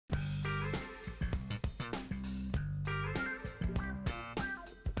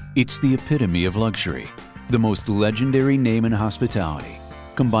It's the epitome of luxury, the most legendary name in hospitality,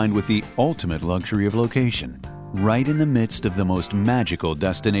 combined with the ultimate luxury of location, right in the midst of the most magical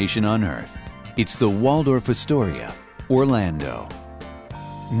destination on earth. It's the Waldorf Astoria, Orlando.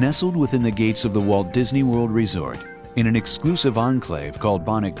 Nestled within the gates of the Walt Disney World Resort, in an exclusive enclave called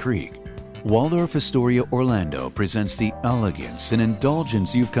Bonnet Creek, Waldorf Astoria Orlando presents the elegance and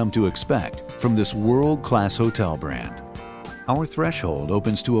indulgence you've come to expect from this world-class hotel brand. Our threshold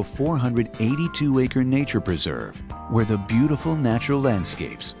opens to a 482-acre nature preserve where the beautiful natural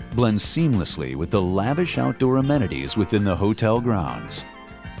landscapes blend seamlessly with the lavish outdoor amenities within the hotel grounds.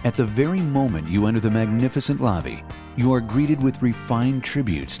 At the very moment you enter the magnificent lobby, you are greeted with refined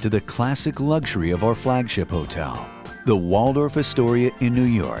tributes to the classic luxury of our flagship hotel, the Waldorf Astoria in New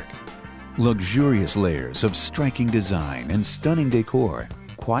York. Luxurious layers of striking design and stunning decor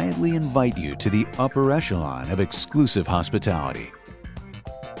quietly invite you to the upper echelon of exclusive hospitality.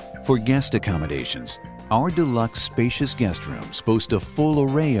 For guest accommodations, our deluxe spacious guest rooms boast a full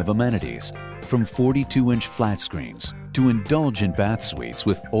array of amenities, from 42-inch flat screens to indulgent bath suites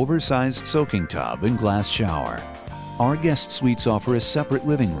with oversized soaking tub and glass shower. Our guest suites offer a separate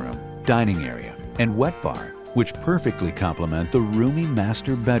living room, dining area, and wet bar, which perfectly complement the roomy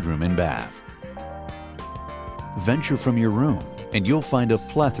master bedroom and bath. Venture from your room, and you'll find a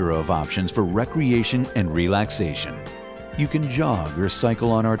plethora of options for recreation and relaxation. You can jog or cycle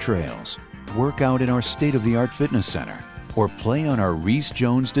on our trails, work out in our state-of-the-art fitness center, or play on our Reese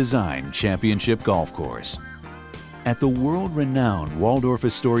Jones-designed championship golf course. At the world-renowned Waldorf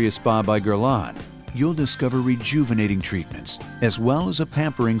Astoria Spa by Guerlain, you'll discover rejuvenating treatments, as well as a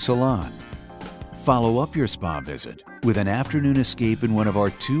pampering salon. Follow up your spa visit with an afternoon escape in one of our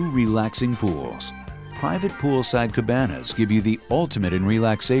 2 relaxing pools. Private poolside cabanas give you the ultimate in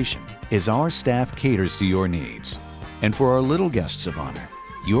relaxation as our staff caters to your needs. And for our little guests of honor,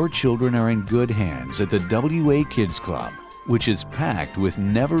 your children are in good hands at the WA Kids Club, which is packed with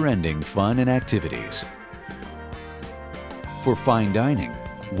never-ending fun and activities. For fine dining,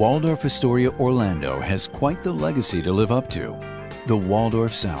 Waldorf Astoria Orlando has quite the legacy to live up to. The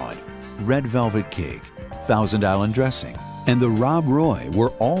Waldorf salad, red velvet cake, Thousand Island dressing, and the Rob Roy were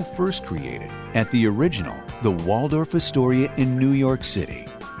all first created at the original, the Waldorf Astoria in New York City.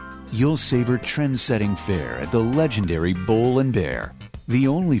 You'll savor trend-setting fare at the legendary Bull and Bear, the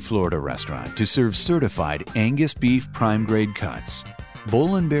only Florida restaurant to serve certified Angus beef prime-grade cuts.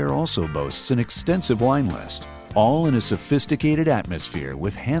 Bull and Bear also boasts an extensive wine list, all in a sophisticated atmosphere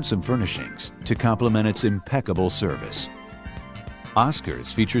with handsome furnishings to complement its impeccable service.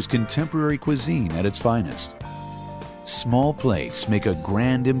 Oscars features contemporary cuisine at its finest. Small plates make a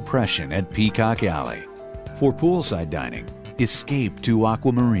grand impression at Peacock Alley. For poolside dining, escape to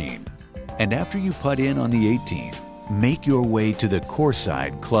Aquamarine. And after you putt in on the 18th, make your way to the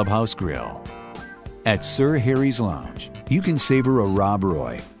Courtside Clubhouse Grill. At Sir Harry's Lounge, you can savor a Rob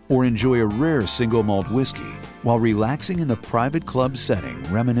Roy or enjoy a rare single malt whiskey while relaxing in the private club setting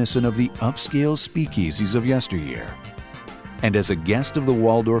reminiscent of the upscale speakeasies of yesteryear. And as a guest of the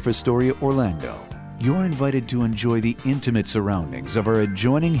Waldorf Astoria Orlando, you're invited to enjoy the intimate surroundings of our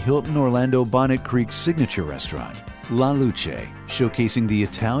adjoining Hilton Orlando Bonnet Creek signature restaurant, La Luce, showcasing the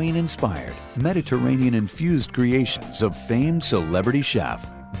Italian-inspired, Mediterranean-infused creations of famed celebrity chef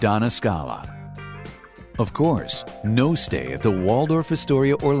Donna Scala. Of course, no stay at the Waldorf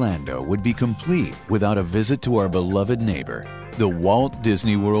Astoria Orlando would be complete without a visit to our beloved neighbor, the Walt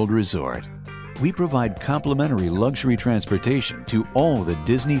Disney World Resort. We provide complimentary luxury transportation to all the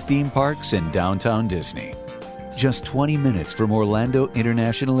Disney theme parks in downtown Disney. Just 20 minutes from Orlando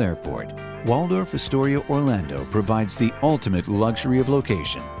International Airport, Waldorf Astoria Orlando provides the ultimate luxury of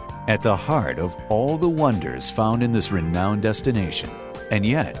location at the heart of all the wonders found in this renowned destination. And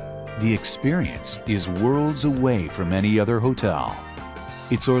yet, the experience is worlds away from any other hotel.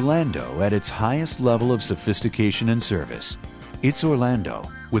 It's Orlando at its highest level of sophistication and service. It's Orlando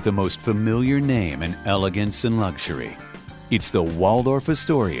with the most familiar name in elegance and luxury. It's the Waldorf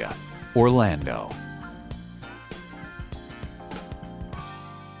Astoria, Orlando.